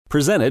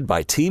Presented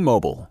by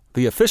T-Mobile,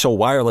 the official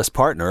wireless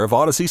partner of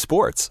Odyssey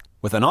Sports.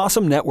 With an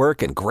awesome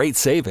network and great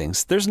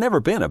savings, there's never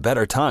been a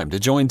better time to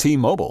join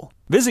T-Mobile.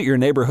 Visit your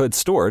neighborhood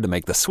store to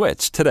make the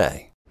switch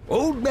today.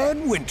 Old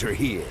Man Winter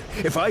here.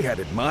 If I had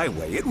it my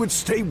way, it would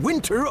stay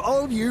winter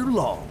all year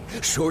long.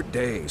 Short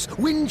days,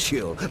 wind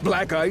chill,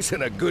 black ice,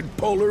 and a good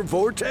polar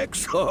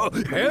vortex. Oh,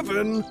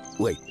 heaven.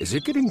 Wait, is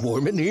it getting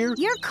warm in here?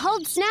 Your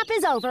cold snap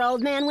is over,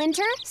 Old Man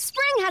Winter.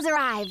 Spring has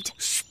arrived.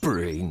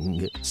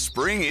 Spring.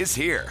 Spring is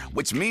here,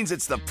 which means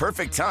it's the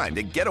perfect time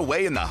to get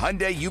away in the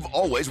Hyundai you've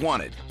always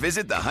wanted.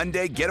 Visit the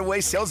Hyundai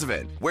Getaway Sales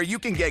Event, where you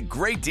can get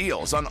great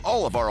deals on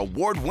all of our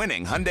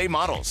award-winning Hyundai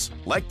models,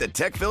 like the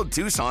tech-filled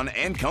Tucson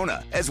and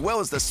Kona, as well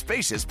as the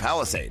spacious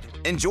Palisade.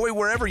 Enjoy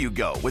wherever you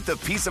go with the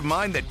peace of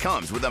mind that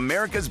comes with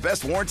America's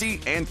best warranty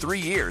and 3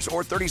 years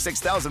or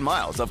 36,000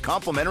 miles of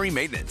complimentary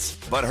maintenance.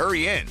 But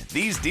hurry in,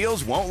 these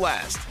deals won't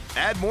last.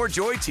 Add more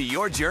joy to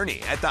your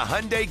journey at the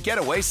Hyundai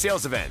Getaway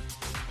Sales Event.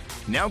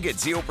 Now get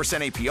 0%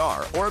 APR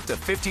or up to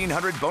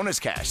 $1,500 bonus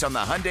cash on the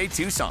Hyundai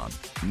Tucson.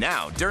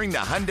 Now, during the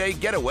Hyundai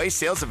Getaway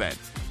Sales Event.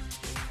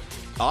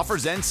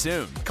 Offers end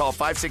soon. Call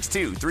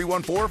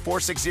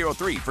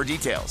 562-314-4603 for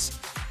details.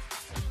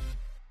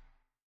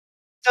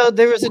 So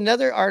there was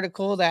another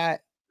article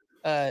that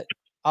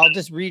I'll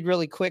just read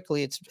really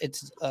quickly.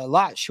 It's a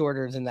lot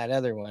shorter than that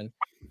other one.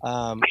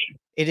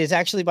 It is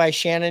actually by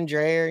Shannon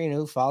Drayer,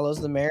 who follows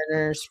the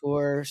Mariners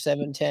for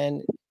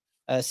 710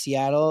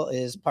 Seattle,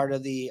 is part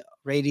of the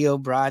radio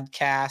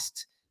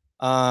broadcast.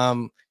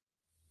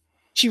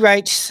 She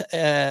writes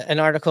an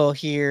article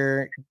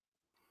here.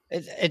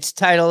 It's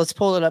titled, let's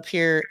pull it up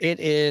here.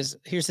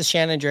 Here's the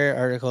Shannon Drayer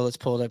article. Let's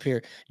pull it up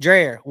here.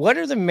 Drayer, what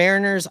are the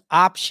Mariners'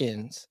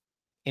 options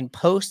in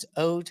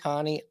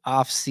post-Ohtani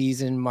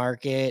off-season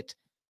market?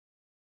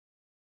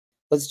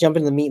 Let's jump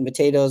into the meat and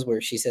potatoes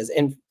where she says,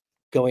 and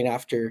going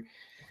after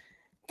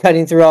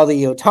cutting through all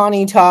the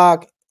Ohtani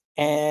talk.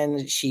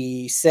 And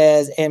she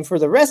says, and for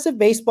the rest of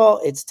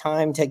baseball, it's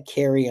time to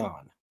carry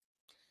on.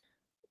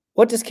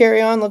 What does carry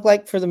on look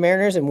like for the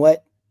Mariners, and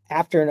what,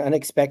 after an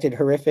unexpected,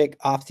 horrific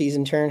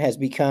offseason turn, has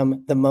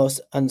become the most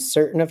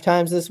uncertain of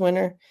times this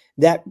winter?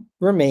 That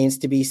remains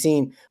to be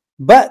seen.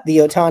 But the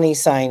Ohtani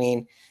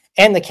signing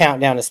and the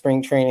countdown to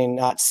spring training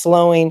not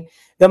slowing,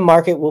 the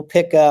market will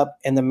pick up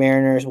and the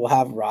Mariners will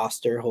have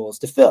roster holes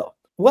to fill.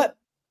 What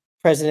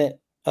President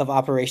of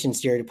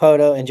Operations Jerry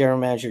Dipoto and General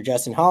Manager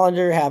Justin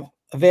Hollander have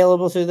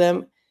available to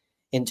them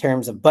in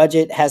terms of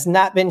budget has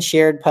not been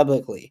shared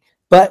publicly,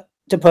 but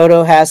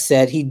Dipoto has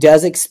said he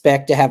does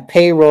expect to have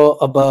payroll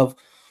above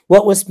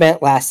what was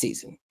spent last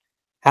season.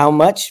 How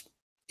much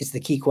is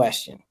the key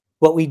question.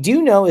 What we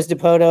do know is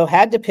Dipoto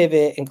had to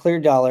pivot and clear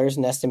dollars,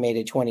 an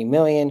estimated $20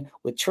 million,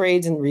 with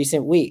trades in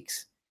recent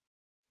weeks.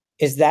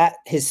 Is that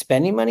his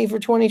spending money for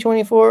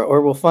 2024,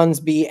 or will funds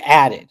be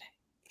added?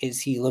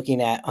 Is he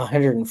looking at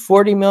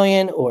 $140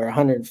 million or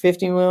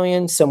 $150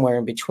 million, somewhere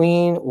in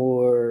between,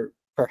 or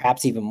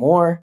perhaps even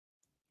more?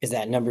 Is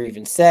that number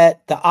even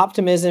set? The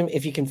optimism,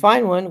 if you can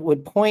find one,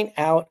 would point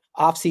out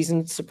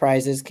off-season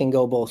surprises can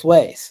go both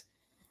ways.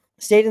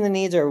 Stating the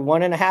needs are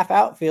 1.5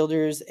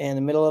 outfielders and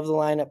the middle of the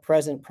lineup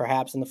present,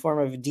 perhaps in the form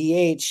of a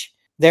DH.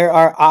 There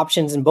are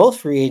options in both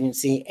free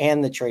agency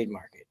and the trade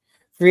market.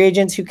 Free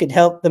agents who could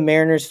help the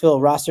Mariners fill a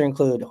roster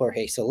include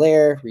Jorge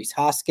Soler, Rhys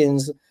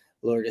Hoskins,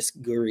 Lourdes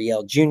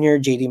Gurriel Jr.,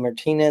 JD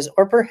Martinez,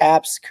 or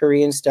perhaps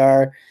Korean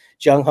star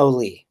Jung-Ho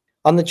Lee.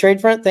 On the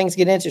trade front, things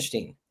get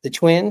interesting. The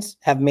Twins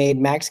have made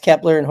Max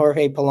Kepler and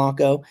Jorge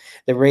Polanco.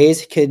 The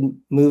Rays could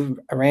move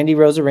Randy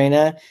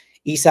Rosarena,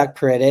 Isaac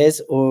Paredes,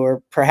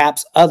 or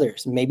perhaps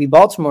others. Maybe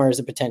Baltimore is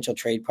a potential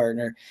trade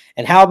partner.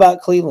 And how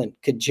about Cleveland?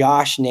 Could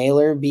Josh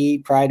Naylor be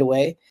pried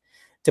away?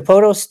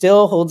 Dipoto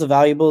still holds a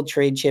valuable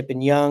trade chip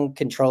in young,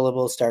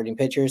 controllable starting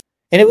pitchers.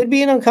 And it would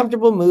be an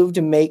uncomfortable move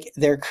to make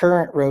their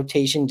current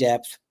rotation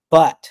depth,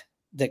 but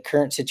the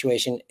current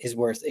situation is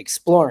worth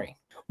exploring.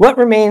 What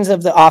remains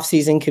of the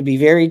offseason could be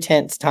very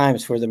tense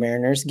times for the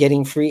Mariners.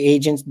 Getting free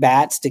agents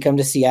bats to come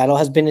to Seattle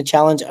has been a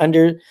challenge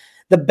under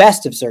the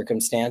best of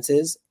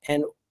circumstances,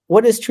 and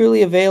what is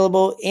truly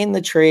available in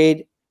the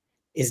trade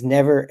is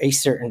never a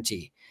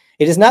certainty.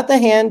 It is not the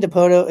hand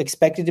Dipoto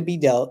expected to be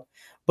dealt,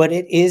 but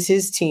it is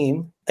his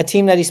team, a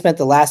team that he spent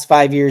the last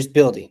 5 years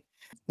building.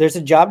 There's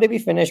a job to be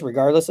finished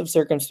regardless of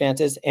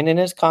circumstances, and in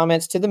his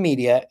comments to the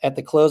media at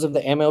the close of the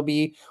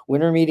MLB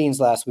winter meetings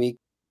last week,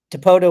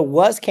 Dipoto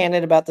was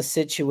candid about the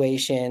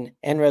situation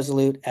and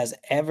resolute as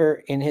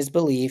ever in his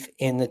belief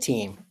in the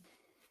team.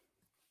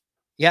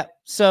 Yep.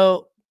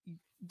 So,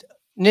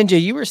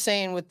 Ninja, you were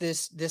saying with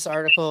this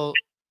article,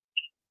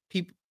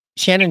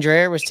 Shannon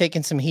Drayer was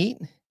taking some heat?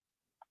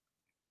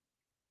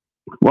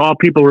 Well,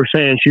 people were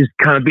saying she's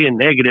kind of being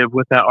negative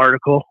with that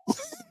article.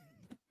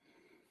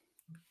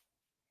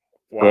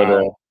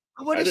 Wow.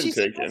 What I is didn't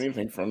she take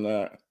anything from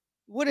that.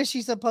 What is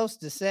she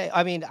supposed to say?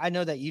 I mean, I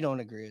know that you don't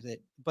agree with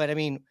it, but I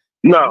mean,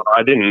 no,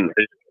 I didn't.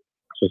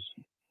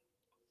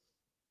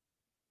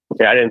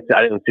 I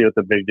didn't see what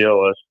the big deal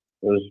was.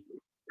 It was a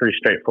pretty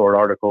straightforward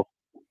article.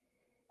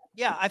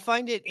 Yeah, I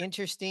find it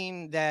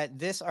interesting that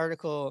this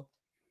article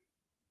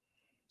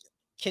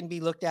can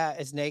be looked at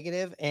as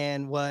negative,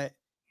 and what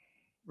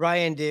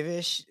Ryan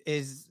Divish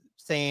is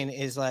saying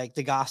is like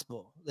the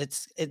gospel.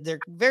 They're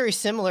very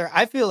similar.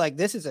 I feel like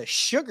this is a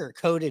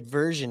sugar-coated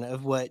version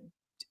of what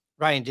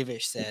Ryan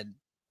Divish said.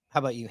 How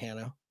about you,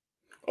 Hanno?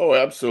 Oh,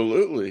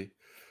 absolutely.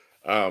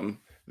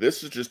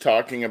 This is just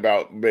talking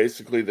about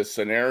basically the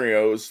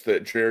scenarios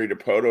that Jerry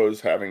Dipoto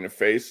is having to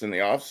face in the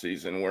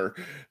offseason, where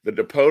the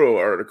Dipoto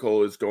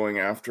article is going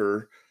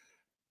after,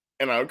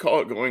 and I would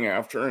call it going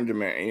after and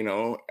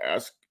demand,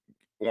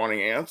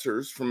 wanting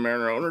answers from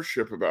Mariner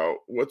ownership about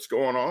what's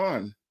going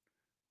on.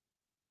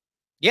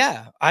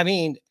 Yeah, I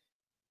mean,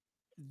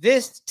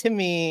 this to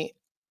me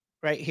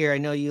right here, I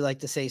know you like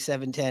to say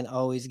 710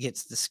 always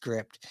gets the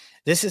script.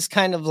 This is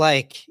kind of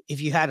like if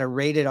you had a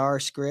rated R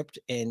script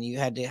and you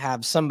had to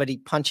have somebody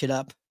punch it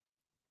up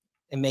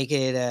and make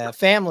it a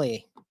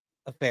family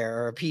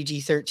affair or a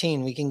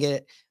PG-13. We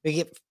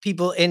get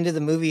people into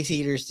the movie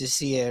theaters to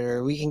see it,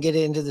 or we can get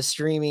it into the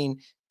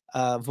streaming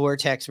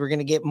vortex. We're going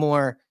to get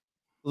more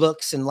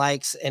looks and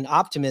likes and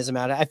optimism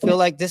out of it. I feel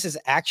like this is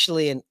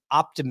actually an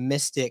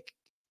optimistic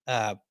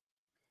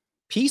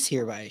piece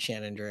here by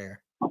Shannon Drayer.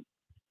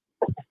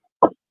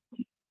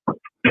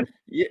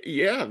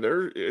 Yeah,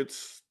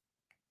 it's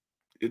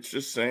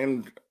just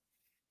saying,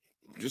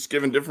 just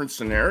giving different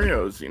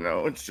scenarios,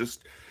 it's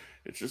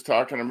just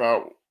talking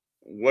about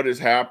what has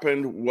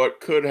happened, what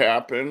could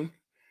happen,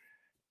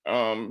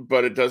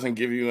 but it doesn't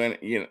give you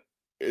any,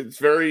 it's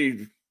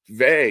very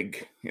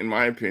vague, in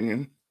my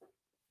opinion.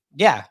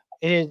 Yeah,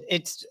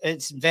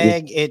 it's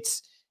vague.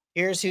 It's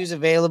here's who's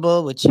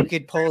available, which you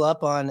could pull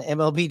up on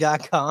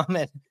MLB.com,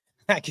 and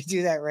I could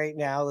do that right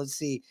now. Let's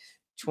see,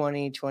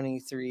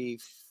 2023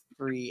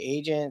 free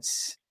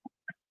agents,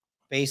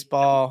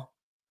 baseball.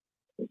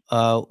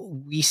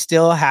 We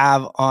still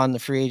have on the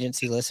free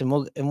agency list, and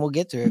we'll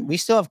get through it. We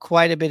still have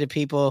quite a bit of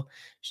people.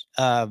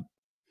 We'll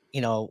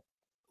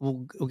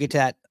get to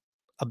that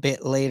a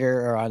bit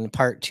later, or on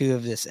part 2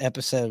 of this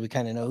episode. We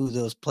kind of know who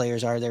those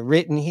players are. They're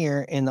written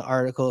here in the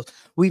article.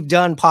 We've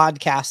done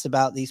podcasts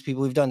about these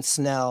people. We've done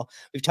Snell.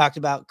 We've talked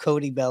about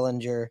Cody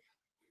Bellinger.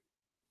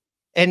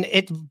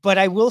 But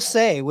I will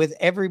say, with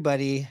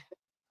everybody,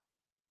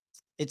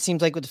 it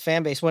seems like with the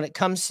fan base, when it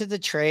comes to the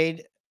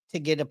trade to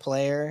get a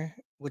player,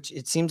 which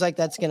it seems like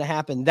that's going to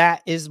happen,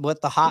 that is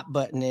what the hot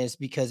button is,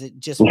 because it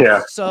just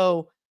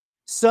was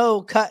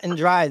so cut and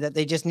dry that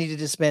they just needed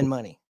to spend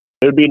money.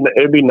 It'd be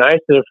nice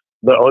if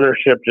the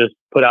ownership just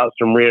put out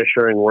some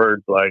reassuring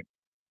words like,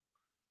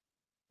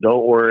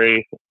 "Don't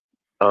worry,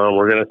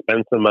 we're going to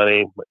spend some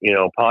money.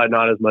 Probably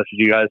not as much as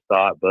you guys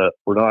thought, but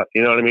we're not."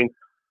 You know what I mean?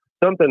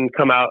 Something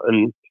come out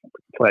and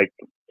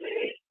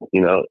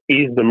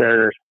ease the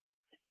Mariners.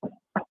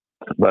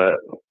 But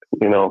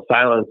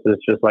silence is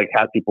just like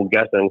have people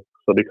guessing.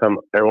 So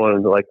everyone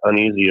is like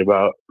uneasy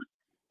about,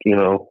 is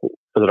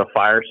it a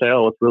fire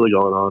sale? What's really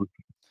going on?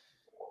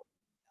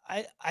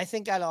 I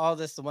think out of all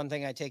this, the one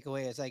thing I take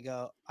away is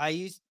I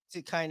used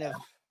to kind of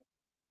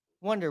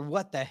wonder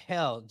what the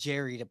hell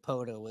Jerry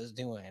Dipoto was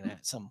doing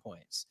at some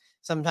points.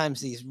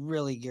 Sometimes these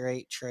really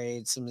great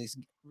trades, some of these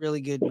really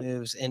good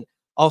moves, and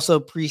also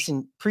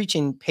preaching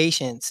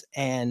patience.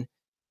 And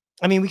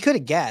I mean, we could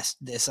have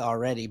guessed this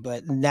already,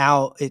 but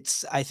now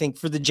I think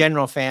for the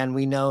general fan,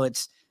 we know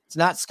it's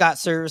not Scott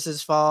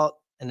Service's fault,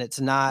 and it's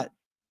not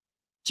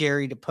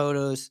Jerry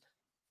Dipoto's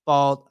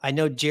fault. I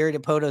know Jerry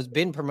Dipoto's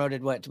been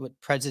promoted to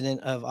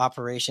president of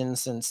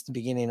operations since the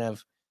beginning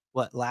of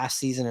last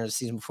season or the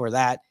season before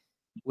that,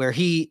 where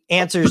he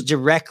answers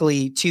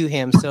directly to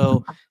him.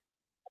 So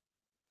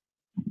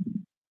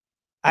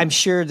I'm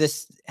sure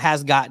this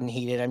has gotten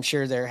heated. I'm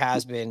sure there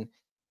has been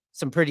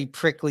some pretty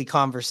prickly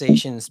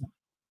conversations,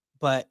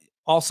 but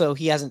also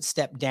he hasn't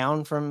stepped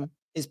down from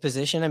his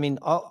position. I mean,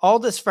 all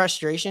this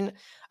frustration,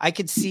 I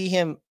could see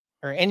him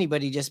or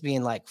anybody just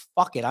being like,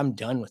 fuck it, I'm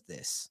done with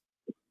this,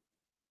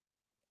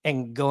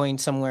 and going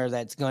somewhere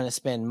that's going to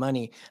spend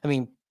money. I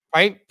mean,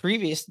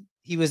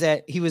 he was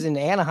in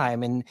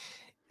Anaheim, and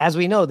as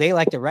we know, they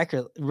like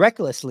to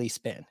recklessly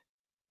spend.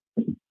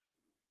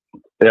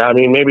 Yeah, I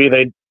mean, maybe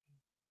they,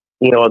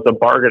 it's a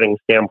bargaining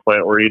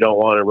standpoint where you don't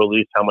want to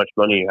release how much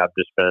money you have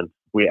to spend.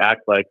 We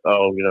act like,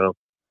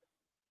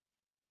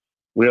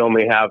 we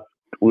only have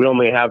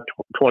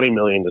 20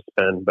 million to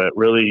spend, but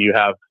really you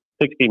have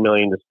 60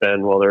 million to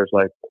spend. Well, there's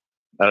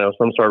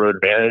some sort of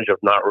advantage of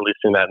not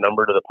releasing that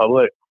number to the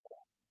public.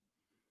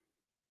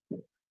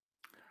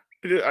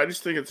 I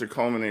just think it's a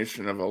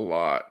culmination of a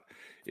lot.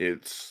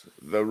 It's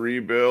the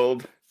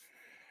rebuild,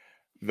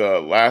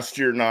 the last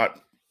year not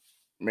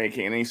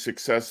making any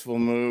successful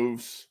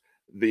moves,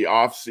 the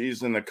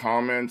offseason, the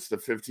comments, the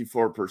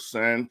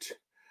 54%.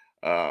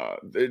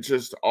 It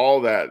just,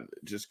 all that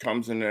just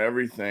comes into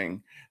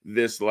everything.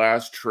 This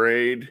last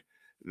trade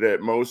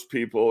that most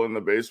people in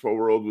the baseball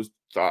world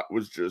thought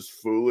was just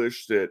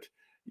foolish, that,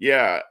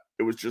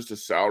 it was just a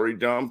salary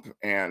dump,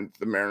 and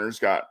the Mariners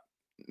got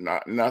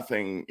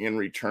nothing in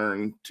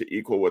return to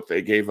equal what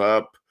they gave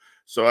up.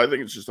 So I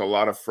think it's just a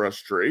lot of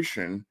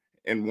frustration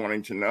and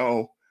wanting to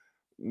know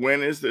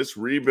when is this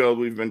rebuild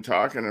we've been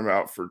talking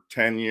about for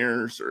 10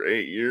 years or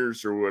 8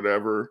 years or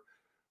whatever?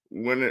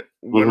 When are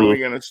we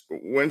gonna?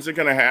 When's it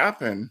gonna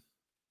happen?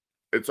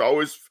 It's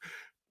always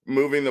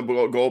moving the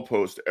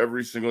goalpost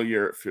every single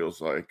year. It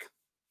feels like.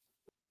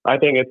 I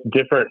think it's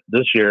different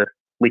this year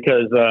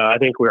because I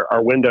think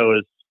our window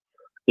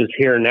is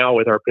here now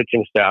with our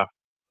pitching staff.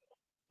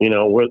 You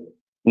know, we're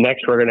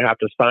going to have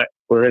to sign.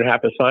 We're going to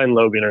have to sign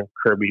Logan or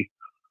Kirby,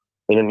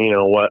 and then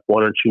 1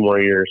 or 2 more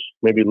years,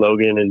 maybe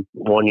Logan in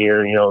 1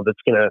 year. That's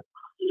going to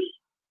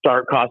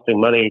start costing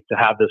money to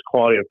have this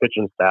quality of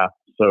pitching staff.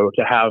 So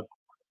to have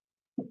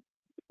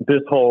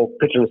this whole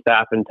pitching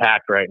staff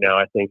intact right now,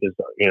 I think is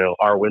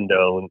our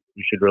window, and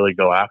we should really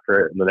go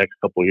after it in the next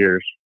couple of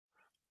years.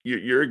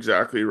 You're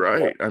exactly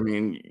right. I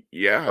mean,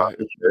 yeah,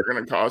 they're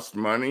going to cost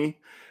money.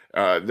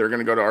 They're going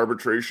to go to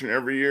arbitration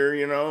every year,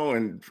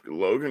 and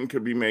Logan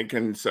could be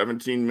making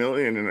 $17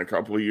 million in a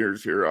couple of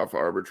years here off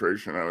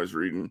arbitration. I was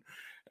reading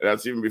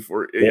that's even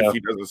before if he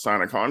doesn't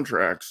sign a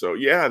contract. So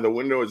yeah, the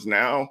window is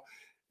now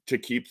to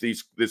keep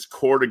this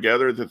core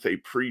together that they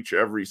preach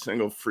every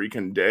single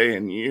freaking day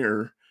and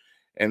year,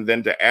 and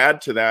then to add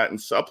to that and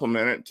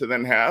supplement it to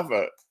then have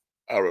a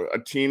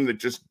team that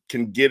just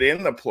can get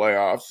in the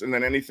playoffs, and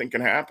then anything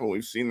can happen.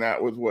 We've seen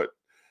that with what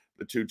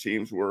the 2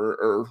 teams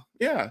were,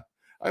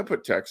 I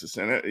put Texas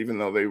in it, even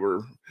though they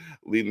were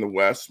leading the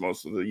West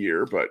most of the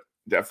year, but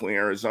definitely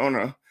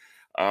Arizona.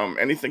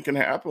 Anything can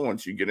happen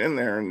once you get in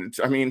there. And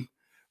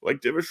like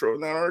Divish wrote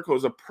in that article,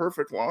 is a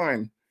perfect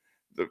line.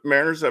 The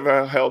Mariners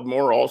have held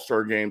more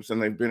All-Star games than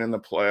they've been in the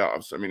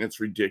playoffs. I mean, it's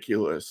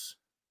ridiculous.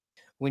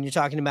 When you're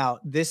talking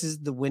about this is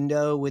the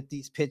window with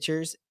these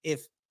pitchers,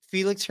 if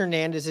Felix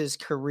Hernandez's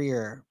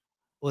career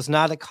was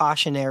not a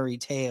cautionary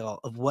tale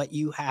of what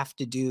you have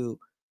to do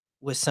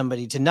with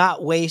somebody to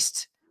not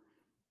waste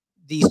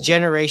these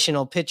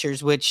generational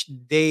pitchers, which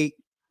they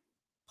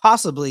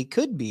possibly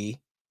could be,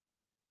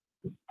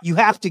 you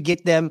have to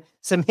get them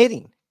some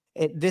hitting.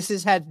 This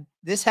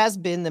has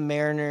been the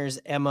Mariners'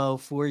 MO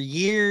for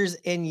years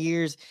and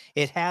years.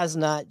 It has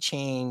not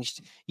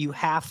changed. You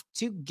have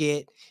to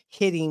get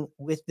hitting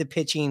with the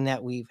pitching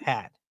that we've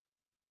had.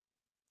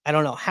 I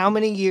don't know how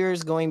many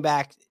years going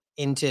back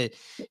into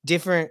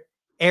different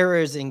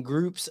eras and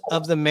groups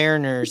of the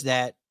Mariners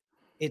that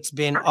it's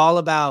been all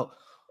about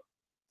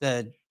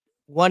the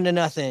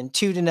 1-0,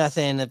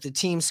 2-0. If the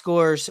team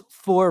scores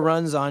 4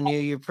 runs on you,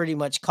 you're pretty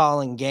much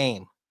calling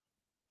game.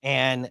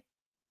 And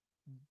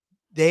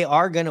they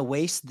are going to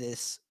waste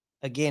this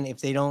again if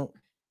they don't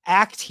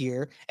act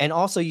here. And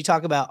also you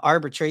talk about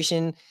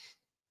arbitration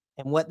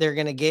and what they're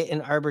going to get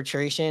in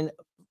arbitration.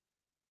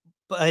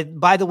 But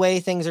by the way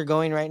things are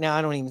going right now,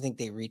 I don't even think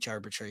they reach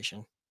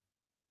arbitration.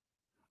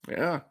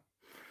 Yeah,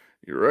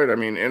 you're right. I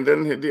mean, and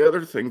then the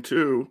other thing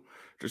too,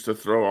 just to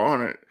throw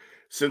on it,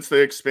 since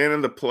they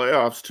expanded the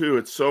playoffs too,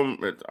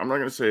 I'm not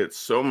going to say it's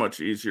so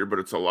much easier, but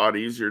it's a lot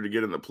easier to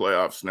get in the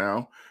playoffs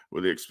now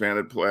with the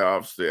expanded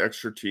playoffs, the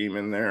extra team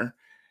in there.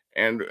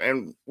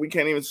 And we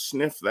can't even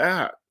sniff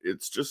that.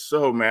 It's just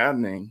so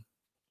maddening.